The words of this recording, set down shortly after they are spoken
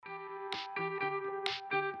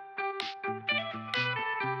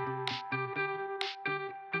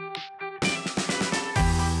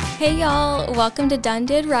Hey y'all, welcome to Done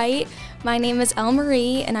Did Right. My name is Elle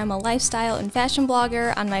Marie and I'm a lifestyle and fashion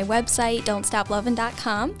blogger on my website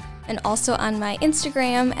don'tstoplovin.com and also on my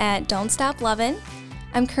Instagram at don'tstoplovin.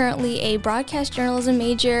 I'm currently a broadcast journalism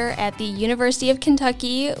major at the University of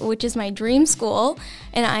Kentucky, which is my dream school,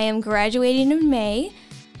 and I am graduating in May.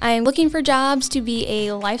 I am looking for jobs to be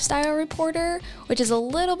a lifestyle reporter, which is a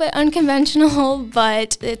little bit unconventional,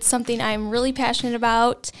 but it's something I'm really passionate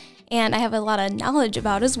about and I have a lot of knowledge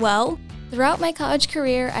about as well. Throughout my college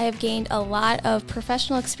career, I have gained a lot of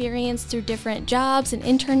professional experience through different jobs and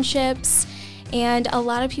internships, and a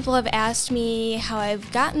lot of people have asked me how I've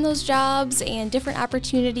gotten those jobs and different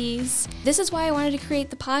opportunities. This is why I wanted to create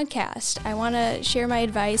the podcast. I want to share my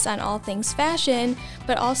advice on all things fashion,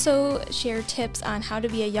 but also share tips on how to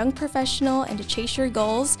be a young professional and to chase your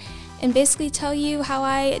goals, and basically tell you how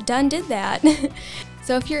I did that.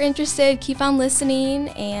 So if you're interested, keep on listening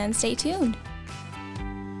and stay tuned.